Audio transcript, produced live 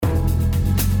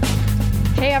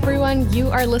Hey everyone, you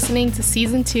are listening to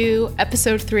Season 2,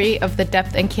 Episode 3 of the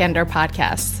Depth and Candor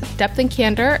podcast. Depth and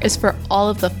Candor is for all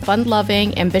of the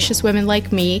fun-loving, ambitious women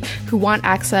like me who want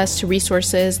access to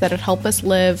resources that would help us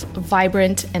live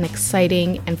vibrant and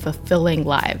exciting and fulfilling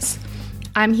lives.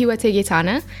 I'm Hiwa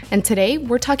Tegitana, and today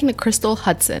we're talking to Crystal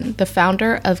Hudson, the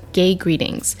founder of Gay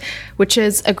Greetings, which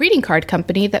is a greeting card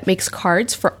company that makes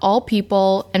cards for all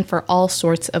people and for all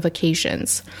sorts of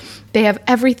occasions. They have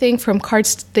everything from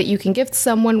cards that you can gift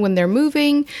someone when they're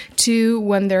moving to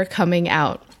when they're coming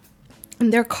out.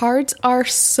 And their cards are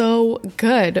so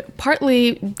good,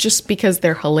 partly just because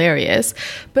they're hilarious,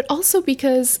 but also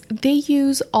because they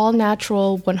use all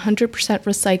natural, 100%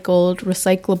 recycled,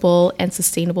 recyclable, and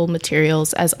sustainable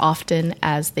materials as often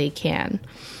as they can.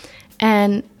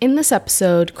 And in this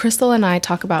episode, Crystal and I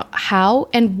talk about how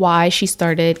and why she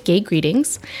started Gay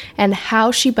Greetings and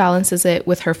how she balances it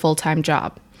with her full-time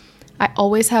job. I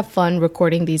always have fun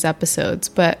recording these episodes,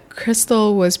 but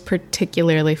Crystal was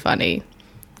particularly funny.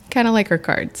 Kind of like her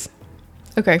cards.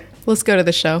 Okay, let's go to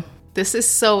the show. This is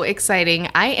so exciting.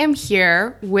 I am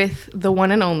here with the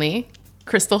one and only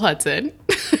Crystal Hudson.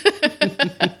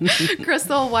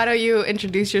 Crystal, why don't you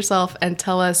introduce yourself and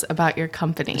tell us about your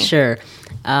company? Sure.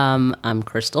 I'm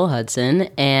Crystal Hudson,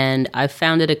 and I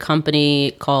founded a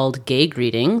company called Gay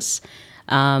Greetings.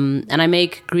 And I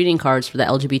make greeting cards for the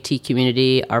LGBT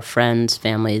community, our friends,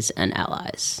 families, and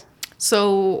allies.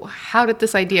 So how did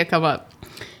this idea come up?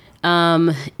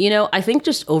 I think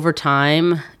just over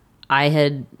time, I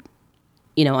had,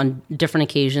 on different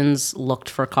occasions looked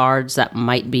for cards that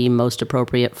might be most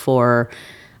appropriate for,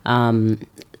 some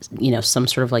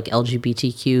sort of like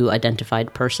LGBTQ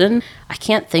identified person. I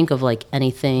can't think of like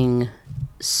anything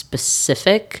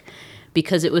specific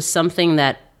because it was something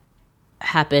that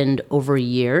happened over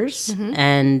years. Mm-hmm.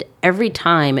 And every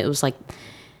time it was like,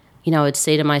 I'd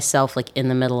say to myself, like in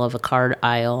the middle of a card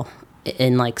aisle,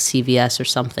 in like CVS or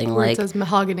something, where like it says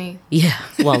mahogany. Yeah.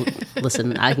 Well,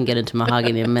 listen, I can get into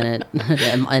mahogany in a minute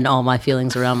and all my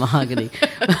feelings around mahogany.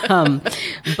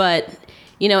 But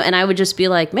and I would just be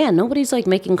like, man, nobody's like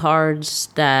making cards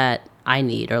that I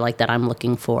need or like that I'm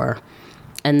looking for.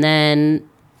 And then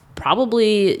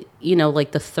probably,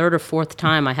 like the third or fourth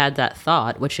time I had that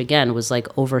thought, which again was like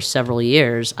over several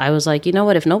years, I was like, you know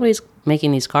what, if nobody's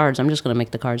making these cards, I'm just going to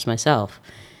make the cards myself.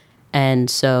 And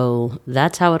so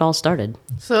that's how it all started.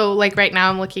 So like right now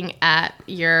I'm looking at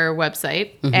your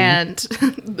website, mm-hmm. and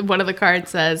one of the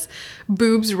cards says,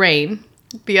 boobs rain.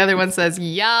 The other one says,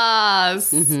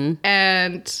 yas. Mm-hmm.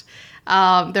 And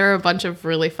there are a bunch of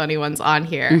really funny ones on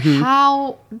here. Mm-hmm.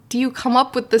 How do you come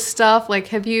up with this stuff? Like,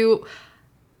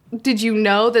 did you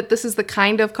know that this is the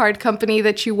kind of card company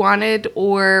that you wanted?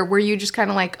 Or were you just kind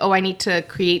of like, oh, I need to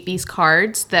create these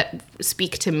cards that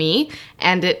speak to me,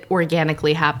 and it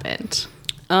organically happened?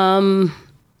 I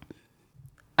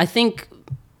think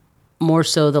more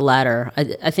so the latter.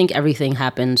 I think everything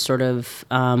happened sort of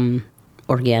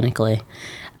organically.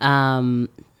 I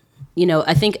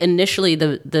think initially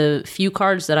the few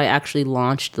cards that I actually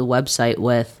launched the website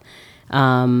with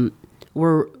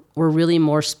were really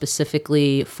more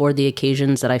specifically for the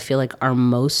occasions that I feel like are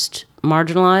most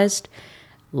marginalized,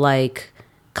 like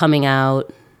coming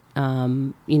out,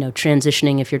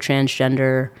 transitioning if you're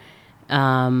transgender,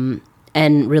 and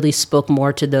really spoke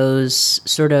more to those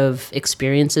sort of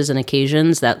experiences and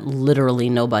occasions that literally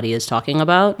nobody is talking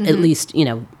about, mm-hmm. at least,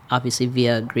 obviously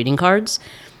via greeting cards.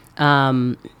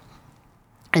 And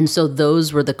so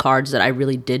those were the cards that I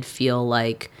really did feel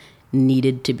like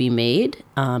needed to be made.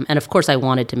 And of course I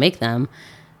wanted to make them,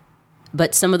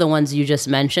 but some of the ones you just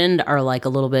mentioned are like a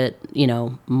little bit,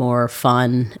 more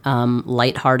fun,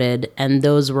 lighthearted. And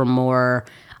those were more,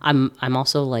 I'm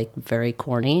also like very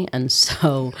corny. And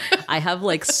so I have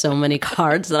like so many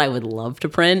cards that I would love to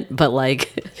print, but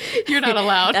like you're not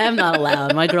allowed. I'm not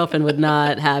allowed. My girlfriend would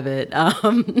not have it.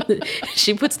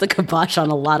 She puts the kibosh on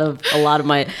a lot of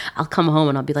my, I'll come home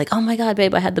and I'll be like, oh my God,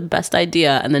 babe, I had the best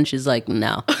idea. And then she's like,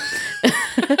 no.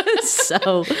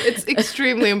 So it's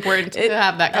extremely important to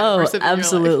have that kind of person.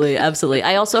 Absolutely, absolutely.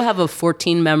 I also have a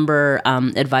 14-member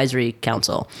advisory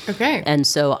council. Okay. And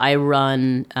so I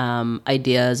run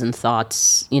ideas and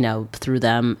thoughts, through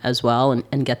them as well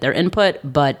and get their input.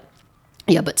 But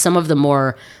some of the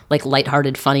more like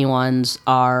lighthearted, funny ones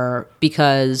are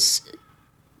because,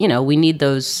 we need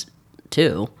those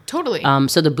too. Totally.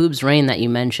 So the boobs rain that you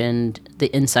mentioned,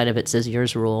 the inside of it says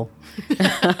yours rule.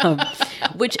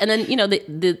 Which, and then,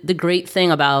 the great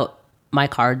thing about my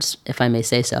cards, if I may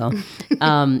say so,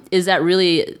 is that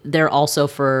really they're also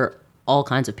for all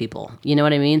kinds of people. You know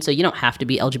what I mean? So you don't have to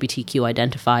be LGBTQ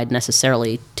identified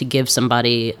necessarily to give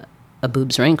somebody a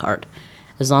boobs rain card.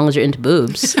 as long as you're into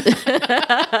boobs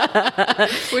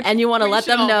and you want to let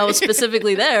them know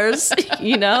specifically theirs,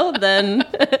 then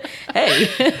hey.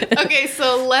 Okay,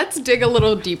 so let's dig a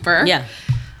little deeper. Yeah.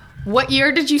 What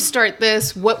year did you start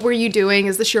this? What were you doing?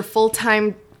 Is this your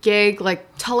full-time gig? Like,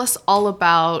 tell us all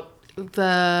about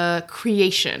the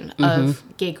creation of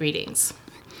Gay Greetings.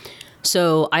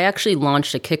 So I actually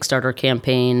launched a Kickstarter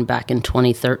campaign back in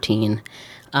 2013.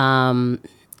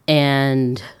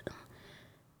 And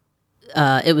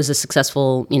it was a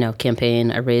successful,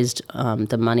 campaign. I raised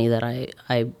the money that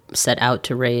I set out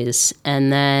to raise.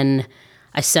 And then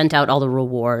I sent out all the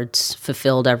rewards,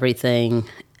 fulfilled everything.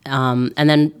 And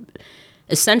then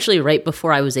essentially right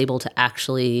before I was able to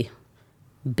actually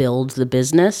build the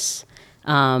business,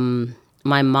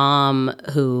 my mom,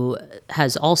 who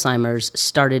has Alzheimer's,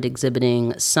 started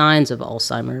exhibiting signs of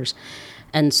Alzheimer's.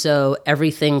 And so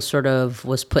everything sort of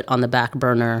was put on the back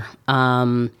burner.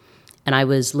 And I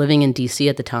was living in DC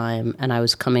at the time, and I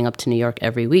was coming up to New York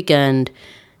every weekend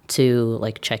to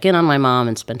check in on my mom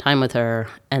and spend time with her.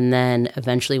 And then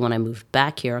eventually when I moved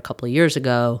back here a couple of years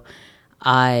ago,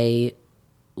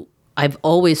 I've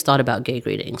always thought about Gay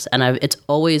Greetings, and it's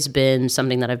always been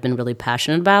something that I've been really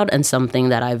passionate about and something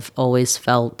that I've always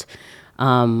felt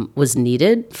was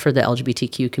needed for the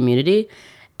LGBTQ community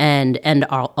and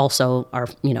also our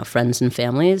friends and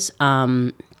families.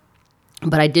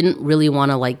 But I didn't really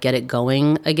want to get it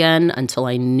going again until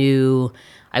I knew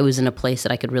I was in a place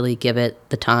that I could really give it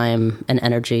the time and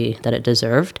energy that it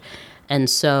deserved. And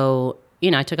so,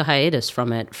 I took a hiatus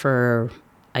from it for,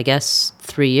 I guess,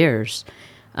 3 years.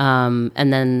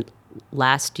 And then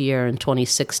last year in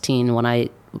 2016, when I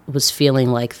was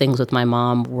feeling like things with my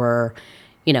mom were,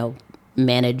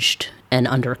 managed and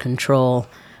under control,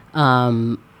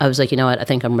 I was like, you know what, I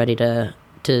think I'm ready to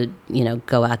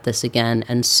go at this again.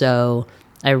 And so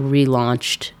I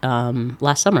relaunched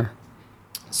last summer.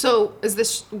 So is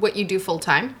this what you do full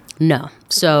time? No.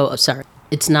 So, sorry.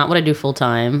 It's not what I do full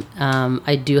time.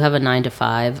 I do have a 9 to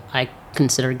 5. I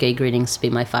consider Gay Greetings to be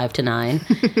my 5 to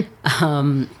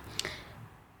 9.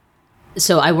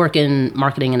 So I work in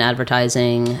marketing and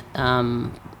advertising,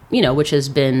 which has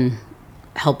been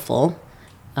helpful.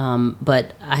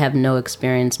 But I have no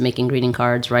experience making greeting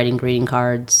cards, writing greeting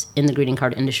cards in the greeting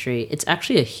card industry. It's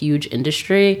actually a huge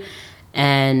industry,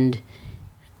 and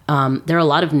there are a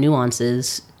lot of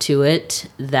nuances to it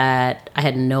that I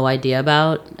had no idea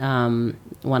about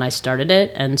when I started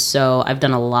it. And so I've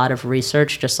done a lot of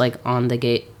research just on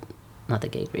the not the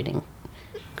gay greeting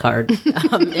card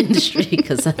industry,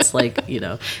 because that's you.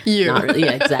 Not really,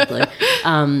 yeah, exactly.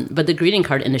 But the greeting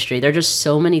card industry, there are just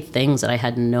so many things that I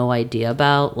had no idea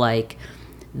about.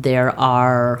 There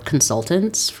are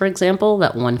consultants, for example,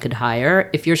 that one could hire.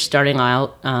 If you're starting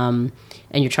out and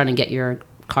you're trying to get your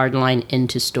card line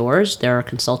into stores, there are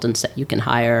consultants that you can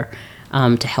hire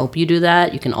to help you do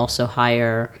that. You can also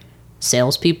hire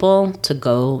salespeople to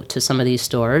go to some of these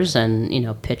stores and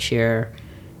pitch your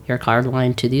card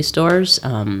line to these stores,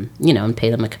 and pay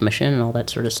them a commission and all that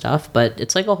sort of stuff. But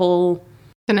it's a whole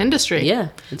an industry. Yeah.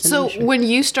 So when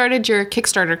you started your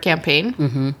Kickstarter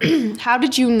campaign, how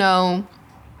did you know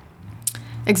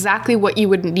exactly what you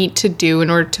would need to do in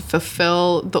order to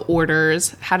fulfill the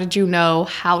orders? How did you know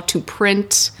how to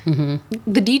print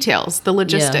the details, the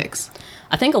logistics? Yeah.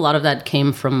 I think a lot of that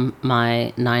came from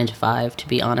my 9 to 5, to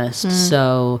be honest.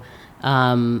 So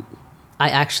I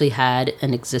actually had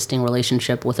an existing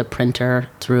relationship with a printer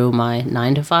through my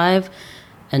 9 to 5.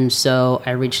 And so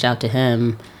I reached out to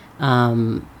him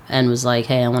and was like,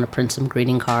 hey, I want to print some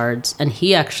greeting cards. And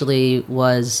he actually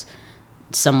was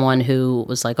someone who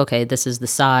was like, okay, this is the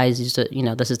size,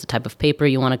 this is the type of paper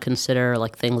you want to consider,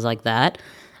 things like that.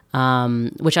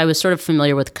 Which I was sort of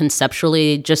familiar with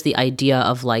conceptually, just the idea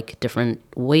of different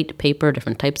weight paper,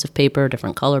 different types of paper,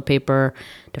 different color paper,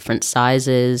 different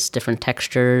sizes, different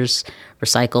textures,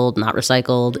 recycled, not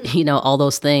recycled, all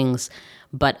those things.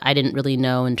 But I didn't really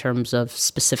know in terms of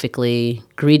specifically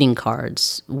greeting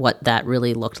cards what that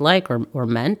really looked like or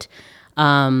meant.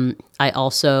 I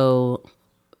also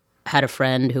had a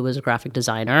friend who was a graphic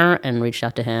designer and reached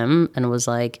out to him and was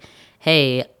like,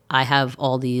 hey, I have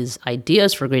all these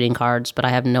ideas for greeting cards, but I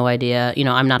have no idea,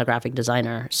 I'm not a graphic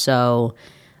designer. So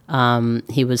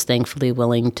he was thankfully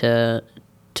willing to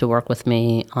work with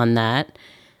me on that.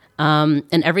 And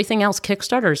everything else,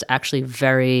 Kickstarter is actually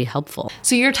very helpful.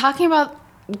 So you're talking about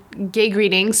Gay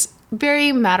Greetings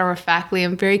very matter-of-factly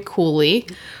and very coolly,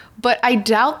 but I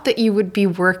doubt that you would be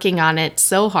working on it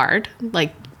so hard,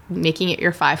 making it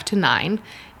your 5 to 9,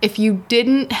 if you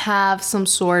didn't have some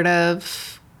sort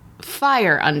of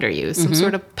fire under you, some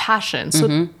sort of passion.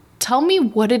 So tell me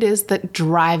what it is that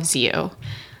drives you.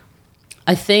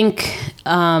 I think,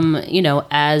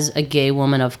 as a gay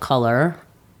woman of color,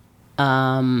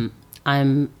 I'm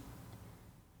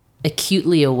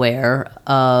acutely aware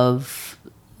of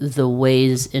the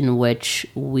ways in which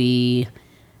we,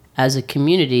 as a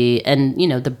community, and,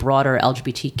 the broader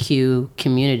LGBTQ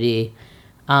community,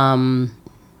 are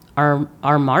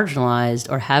marginalized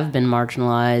or have been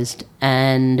marginalized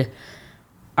and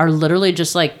are literally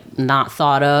just not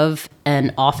thought of.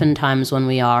 And oftentimes when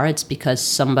we are, it's because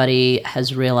somebody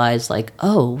has realized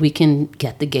we can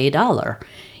get the gay dollar,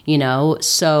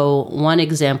 So one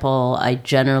example I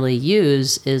generally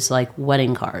use is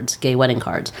wedding cards, gay wedding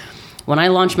cards. When I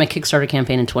launched my Kickstarter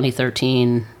campaign in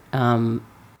 2013,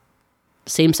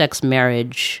 same-sex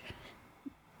marriage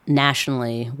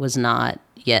nationally was not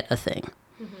yet a thing.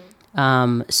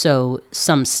 So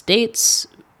some states,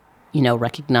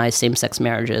 recognize same-sex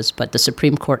marriages, but the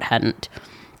Supreme Court hadn't.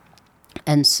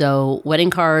 And so wedding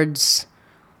cards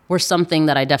were something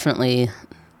that I definitely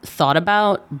thought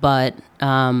about, but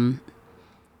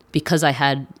because I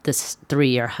had this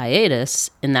 3-year hiatus,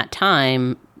 in that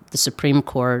time, the Supreme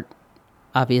Court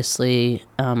obviously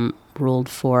ruled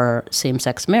for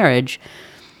same-sex marriage.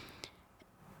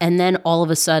 And then all of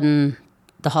a sudden,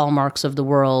 the Hallmarks of the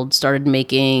world started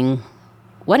making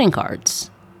wedding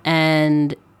cards.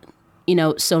 And,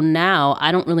 so now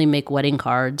I don't really make wedding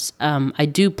cards. I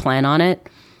do plan on it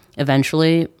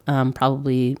eventually,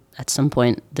 probably at some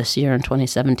point this year in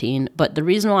 2017. But the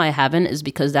reason why I haven't is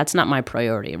because that's not my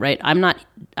priority, right? I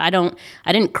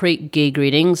didn't create gay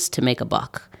greetings to make a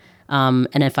buck. And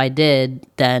if I did,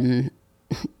 then,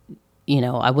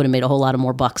 I would have made a whole lot of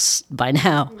more bucks by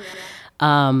now.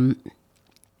 But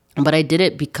I did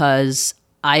it because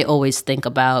I always think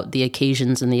about the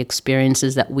occasions and the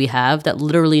experiences that we have that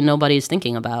literally nobody's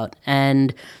thinking about.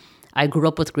 And I grew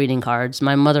up with greeting cards.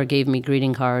 My mother gave me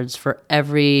greeting cards for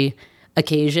every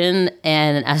occasion,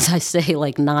 and as I say,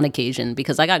 non-occasion,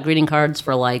 because I got greeting cards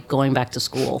for going back to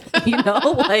school,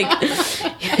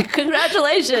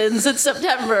 congratulations, it's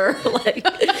September.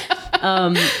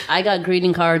 I got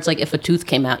greeting cards if a tooth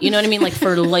came out, you know what I mean?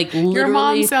 For literally. Your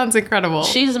mom sounds incredible.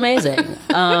 She's amazing.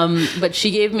 But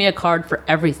she gave me a card for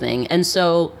everything. And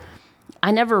so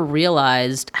I never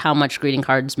realized how much greeting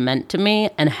cards meant to me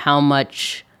and how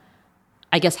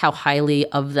highly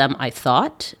of them I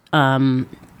thought.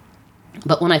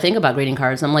 But when I think about greeting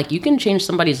cards, I'm you can change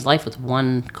somebody's life with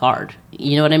one card.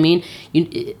 You know what I mean?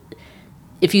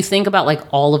 If you think about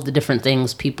all of the different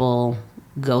things people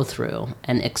go through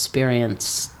and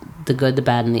experience, the good, the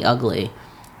bad, and the ugly,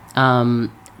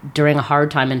 during a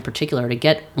hard time in particular, to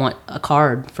get a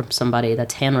card from somebody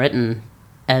that's handwritten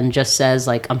and just says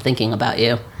I'm thinking about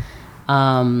you,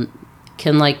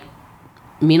 can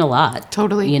mean a lot.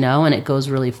 Totally. And it goes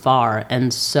really far.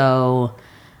 And so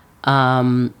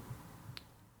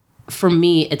for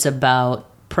me, it's about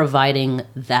providing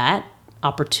that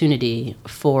opportunity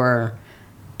for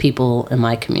people in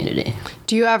my community.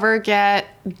 Do you ever get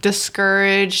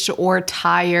discouraged or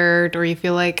tired, or you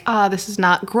feel this is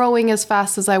not growing as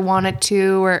fast as I want it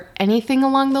to, or anything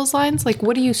along those lines?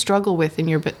 What do you struggle with in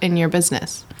your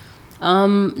business?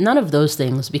 None of those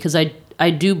things, because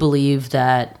I do believe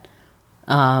that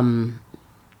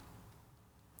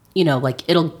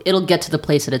it'll get to the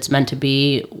place that it's meant to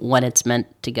be when it's meant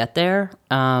to get there.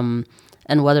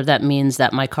 And whether that means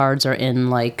that my cards are in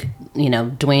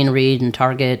Duane Reade and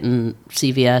Target and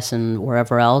CVS and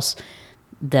wherever else,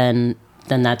 then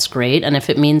that's great. And if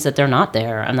it means that they're not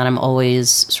there and that I'm always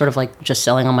sort of just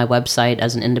selling on my website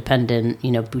as an independent,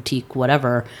 boutique,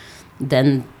 whatever,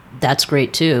 then that's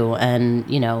great too. And,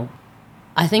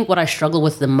 I think what I struggle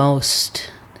with the most,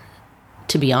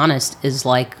 to be honest, is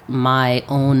my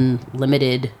own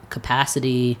limited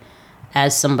capacity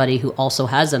as somebody who also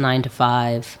has a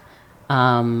 9-to-5.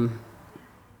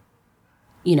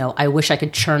 I wish I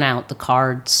could churn out the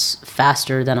cards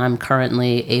faster than I'm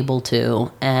currently able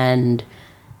to. And,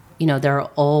 there are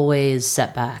always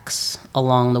setbacks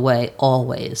along the way,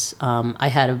 always. I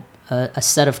had a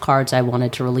set of cards I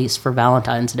wanted to release for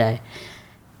Valentine's Day,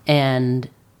 and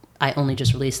I only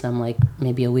just released them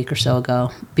maybe a week or so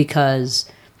ago because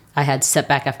I had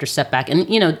setback after setback. And,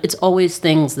 it's always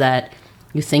things that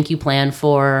you think you plan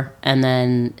for, and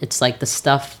then it's the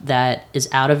stuff that is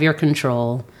out of your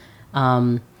control.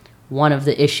 One of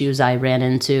the issues I ran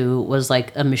into was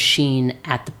a machine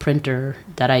at the printer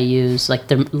that I use,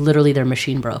 their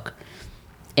machine broke.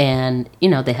 And,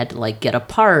 they had to get a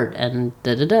part and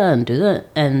and do that.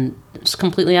 And it's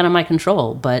completely out of my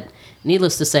control. But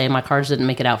needless to say, my cards didn't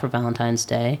make it out for Valentine's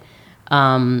Day.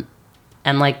 And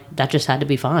that just had to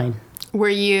be fine. Were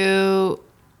you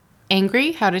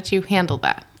angry? How did you handle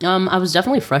that? I was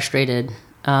definitely frustrated.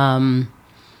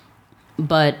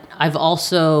 But I've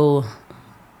also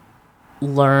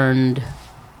learned,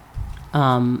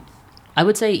 I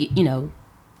would say,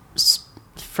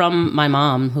 from my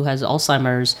mom who has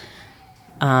Alzheimer's,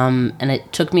 and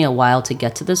it took me a while to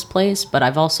get to this place, but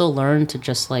I've also learned to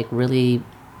just like really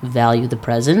value the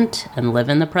present and live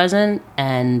in the present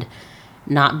and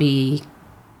not be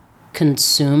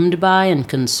consumed by and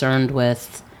concerned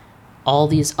with all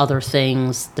these other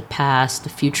things, the past, the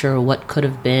future, what could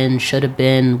have been, should have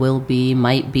been, will be,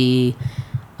 might be.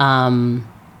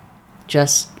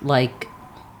 Just like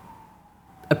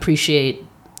appreciate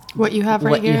what you have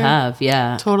right what here. you have,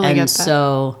 yeah. Totally and get that.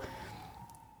 So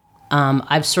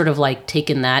I've sort of like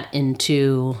taken that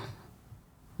into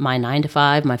my 9 to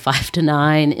 5, my 5 to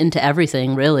 9, into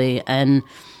everything really. And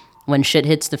when shit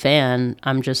hits the fan,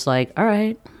 I'm just like, all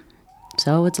right,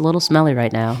 so it's a little smelly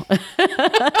right now.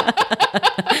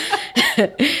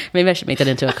 Maybe I should make that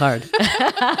into a card.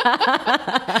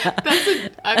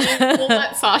 We'll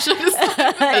let Sasha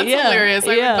decide. That's hilarious. I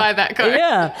would buy that card.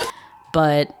 Yeah.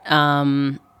 But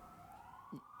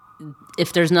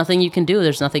if there's nothing you can do,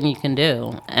 there's nothing you can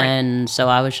do. Right. And so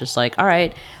I was just like, all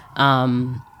right.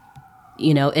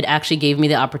 It actually gave me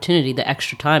the opportunity, the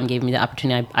extra time gave me the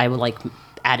opportunity. I would like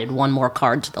added one more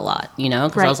card to the lot,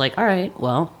 because I was like, all right,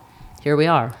 well, here we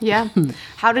are. Yeah.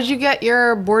 How did you get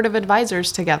your board of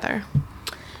advisors together?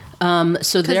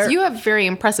 Because you have very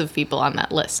impressive people on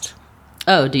that list.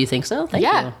 Oh, do you think so? Thank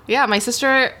you. Yeah. My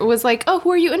sister was like, "Oh, who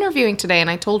are you interviewing today?"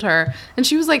 And I told her, and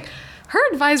she was like, "Her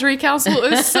advisory council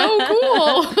is so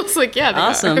cool." I was like, "Yeah,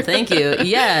 awesome. Thank you."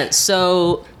 Yeah.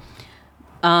 So,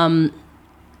 to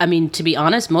be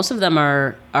honest, most of them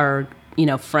are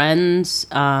friends,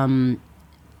 and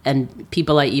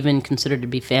people I even consider to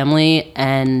be family,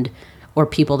 or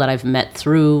people that I've met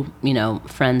through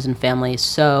friends and family.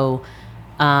 So.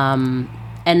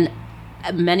 And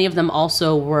many of them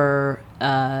also were,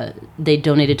 they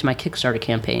donated to my Kickstarter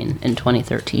campaign in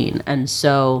 2013. And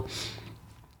so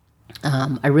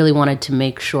I really wanted to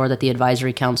make sure that the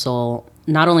advisory council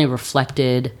not only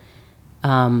reflected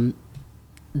the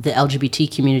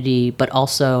LGBT community, but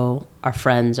also our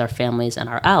friends, our families, and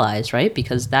our allies, right?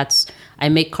 Because I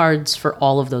make cards for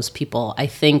all of those people. I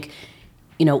think,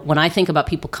 when I think about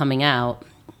people coming out,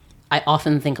 I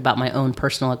often think about my own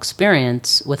personal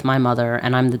experience with my mother,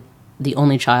 and I'm the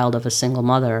only child of a single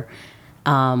mother.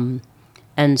 And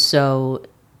so,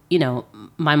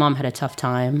 my mom had a tough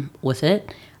time with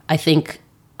it. I think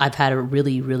I've had a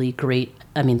really, really great,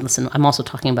 listen, I'm also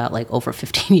talking about like over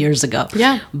 15 years ago.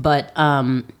 Yeah. But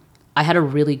I had a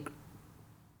really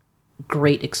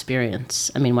great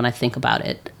experience. When I think about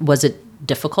it, was it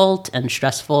difficult and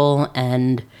stressful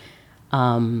and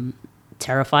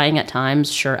terrifying at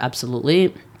times? Sure,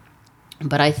 absolutely.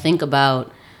 But I think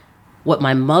about what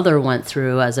my mother went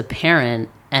through as a parent,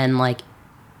 and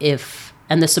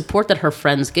and the support that her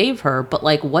friends gave her, but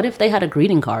like, what if they had a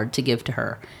greeting card to give to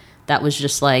her that was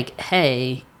just like,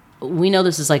 hey, we know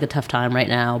this is like a tough time right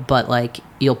now, but like,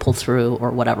 you'll pull through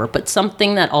or whatever. But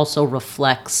something that also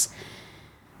reflects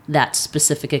that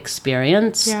specific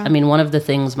experience. Yeah. One of the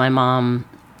things my mom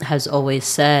has always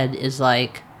said is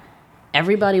like,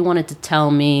 everybody wanted to tell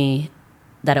me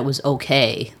that it was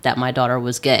okay that my daughter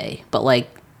was gay, but like,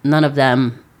 none of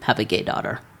them have a gay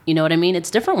daughter. You know what I mean?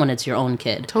 It's different when it's your own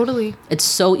kid. Totally. It's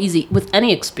so easy with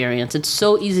any experience. It's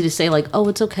so easy to say like, oh,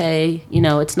 it's okay.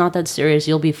 It's not that serious.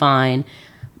 You'll be fine,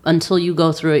 until you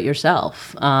go through it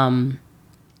yourself.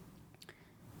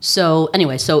 So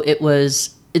anyway,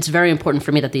 it's very important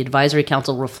for me that the advisory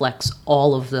council reflects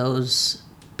all of those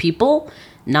people,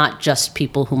 not just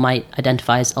people who might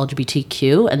identify as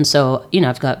LGBTQ. And so,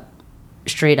 I've got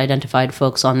straight identified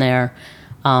folks on there.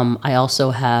 I also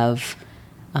have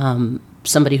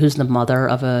somebody who's the mother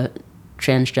of a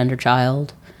transgender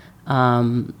child.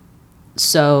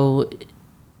 So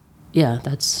yeah,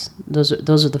 those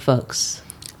are the folks.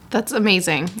 That's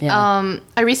amazing. Yeah.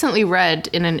 I recently read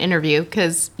in an interview,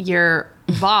 because you're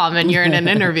Vom and you're in an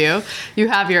interview. You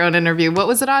have your own interview. What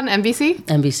was it on? NBC?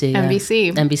 NBC. Yeah.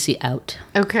 NBC. NBC Out.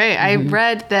 Okay. I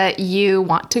read that you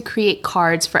want to create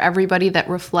cards for everybody that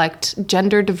reflect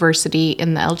gender diversity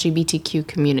in the LGBTQ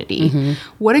community.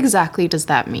 What exactly does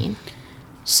that mean?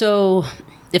 So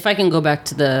if I can go back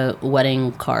to the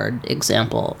wedding card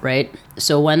example, right?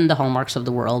 So when the Hallmarks of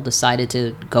the world decided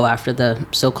to go after the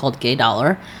so-called gay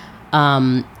dollar,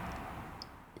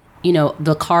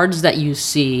 the cards that you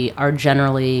see are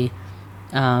generally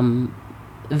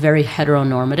very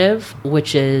heteronormative,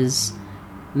 which is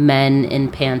men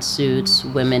in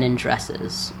pantsuits, women in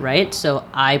dresses, right? So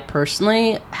I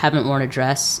personally haven't worn a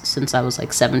dress since I was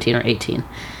like 17 or 18.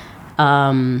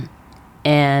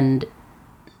 And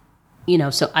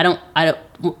so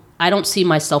I don't see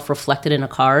myself reflected in a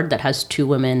card that has two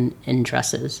women in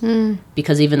dresses,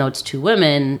 because even though it's two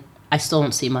women, I still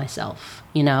don't see myself,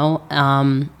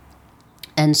 and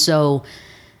so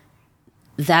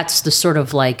that's the sort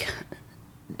of like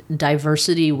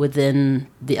diversity within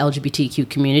the LGBTQ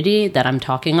community that I'm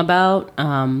talking about,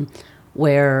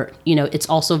 where, it's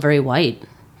also very white,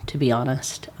 to be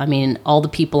honest. I mean, all the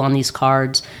people on these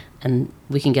cards, and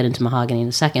we can get into mahogany in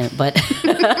a second, but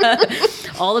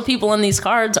all the people on these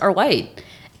cards are white.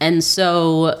 And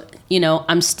so,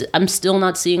 I'm still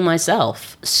not seeing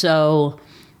myself. So,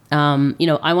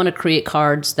 I want to create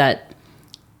cards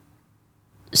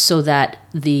so that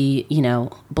the,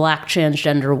 Black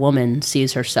transgender woman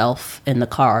sees herself in the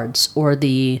cards, or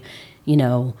the,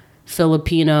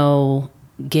 Filipino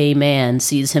gay man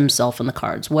sees himself in the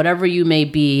cards. Whatever you may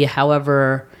be,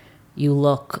 however you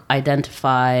look,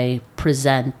 identify,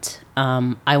 present,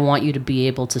 I want you to be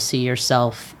able to see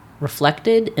yourself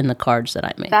reflected in the cards that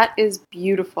I make. That is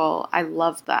beautiful. I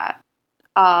love that.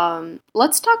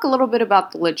 Let's talk a little bit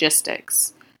about the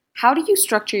logistics. How do you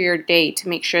structure your day to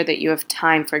make sure that you have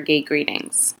time for gay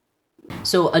greetings?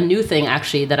 So a new thing,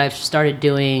 actually, that I've started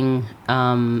doing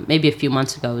maybe a few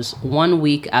months ago is 1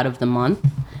 week out of the month,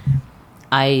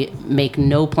 I make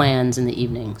no plans in the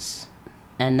evenings.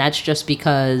 And that's just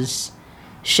because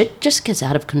shit just gets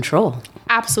out of control.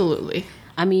 Absolutely.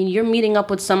 I mean, you're meeting up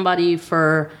with somebody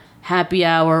for happy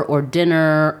hour or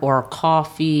dinner or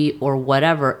coffee or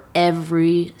whatever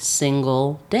every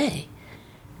single day.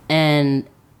 And,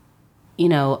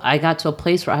 I got to a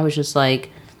place where I was just like,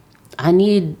 I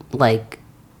need like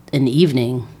an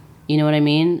evening. You know what I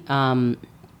mean?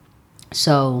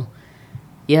 So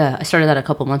yeah, I started that a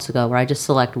couple months ago, where I just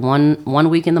select one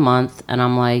week in the month, and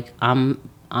I'm like, I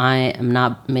am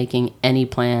not making any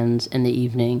plans in the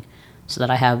evening, so that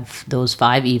I have those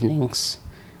 5 evenings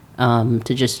to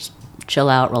just chill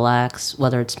out, relax,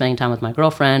 whether it's spending time with my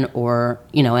girlfriend or,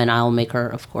 and I'll make her,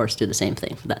 of course, do the same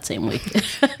thing for that same week.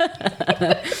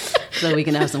 So we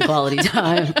can have some quality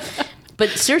time. But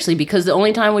seriously, because the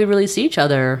only time we really see each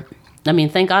other, I mean,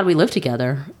 thank God we live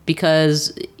together,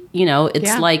 because,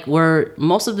 it's like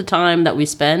most of the time that we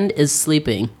spend is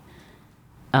sleeping.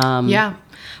 Yeah.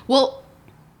 Well,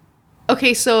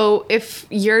 okay, so if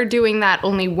you're doing that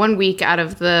only 1 week out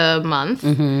of the month,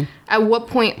 at what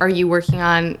point are you working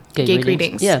on gay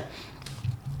greetings? Yeah.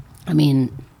 I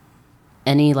mean,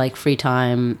 any like free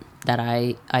time that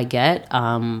I get.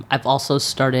 I've also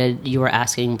started, you were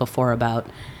asking before about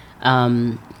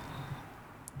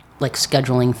like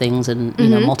scheduling things and,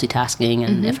 multitasking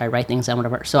and if I write things down,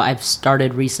 whatever. So I've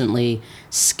started recently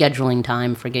scheduling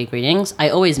time for gay greetings. I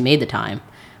always made the time,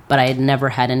 but I had never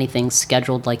had anything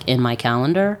scheduled like in my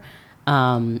calendar.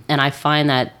 And I find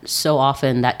that so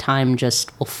often that time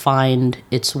just will find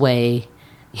its way,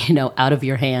 out of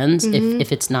your hands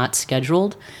if it's not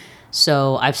scheduled.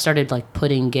 So I've started like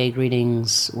putting gay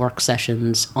greetings work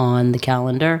sessions on the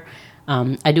calendar.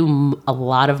 I do a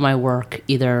lot of my work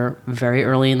either very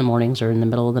early in the mornings or in the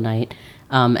middle of the night,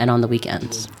 and on the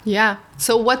weekends. Yeah.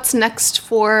 So what's next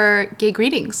for gay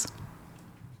greetings?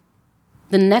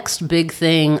 The next big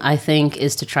thing, I think,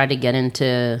 is to try to get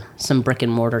into some brick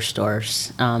and mortar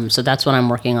stores. So that's what I'm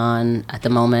working on at the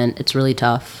moment. It's really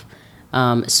tough,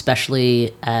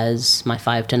 especially as my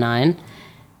 5 to 9.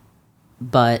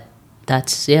 But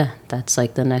that's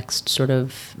like the next sort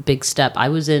of big step. I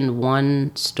was in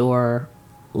one store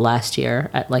last year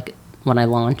at like when I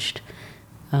launched.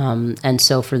 And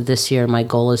so for this year, my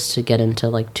goal is to get into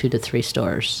like 2 to 3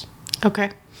 stores.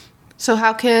 Okay. So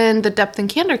how can the Depth and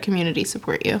Candor community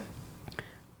support you?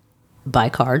 Buy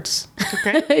cards.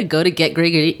 Okay. Go to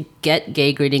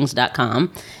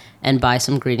getgaygreetings.com and buy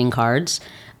some greeting cards.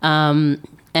 And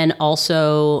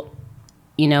also,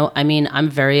 I'm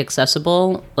very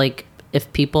accessible. Like,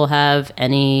 if people have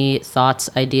any thoughts,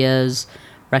 ideas,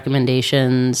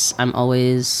 recommendations, I'm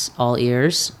always all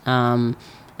ears, and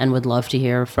would love to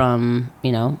hear from,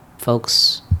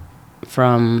 folks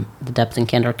from the Depth and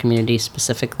Candor community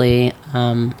specifically.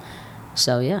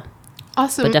 So, yeah.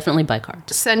 Awesome. But definitely buy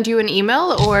cards. Send you an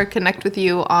email or connect with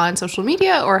you on social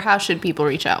media, or how should people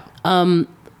reach out?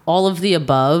 All of the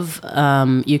above.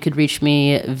 You could reach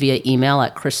me via email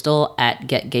at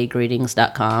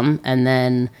crystal@getgaygreetings.com, and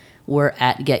then we're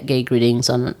at Get Gay Greetings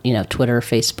on Twitter,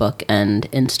 Facebook, and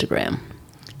Instagram.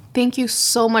 Thank you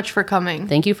so much for coming.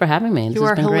 Thank you for having me. You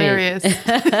are hilarious.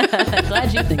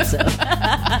 Glad you think so.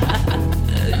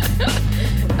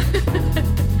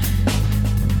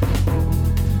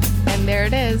 And there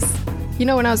it is.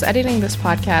 When I was editing this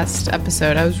podcast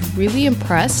episode, I was really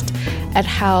impressed at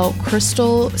how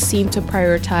Crystal seemed to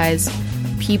prioritize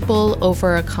people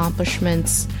over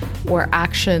accomplishments or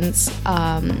actions.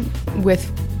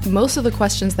 With most of the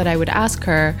questions that I would ask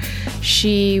her,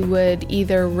 she would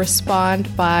either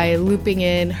respond by looping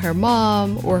in her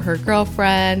mom or her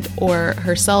girlfriend or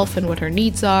herself and what her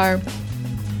needs are.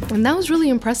 And that was really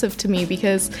impressive to me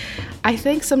because I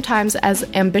think sometimes as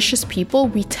ambitious people,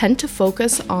 we tend to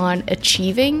focus on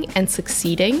achieving and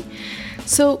succeeding.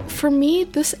 So for me,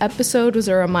 this episode was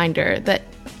a reminder that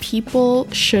people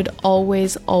should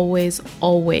always, always,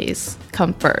 always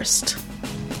come first.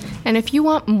 And if you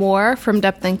want more from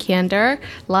Depth and Candor,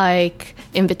 like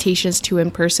invitations to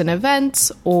in-person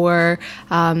events or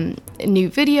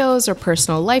new videos or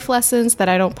personal life lessons that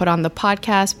I don't put on the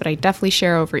podcast, but I definitely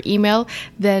share over email,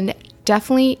 then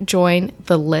definitely join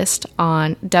the list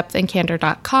on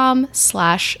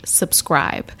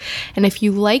depthandcandor.com/subscribe. And if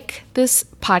you like this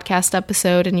podcast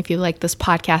episode and if you like this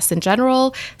podcast in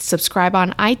general, subscribe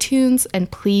on iTunes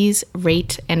and please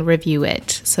rate and review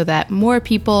it so that more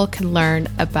people can learn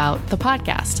about the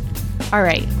podcast. All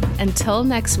right, until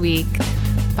next week,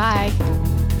 bye.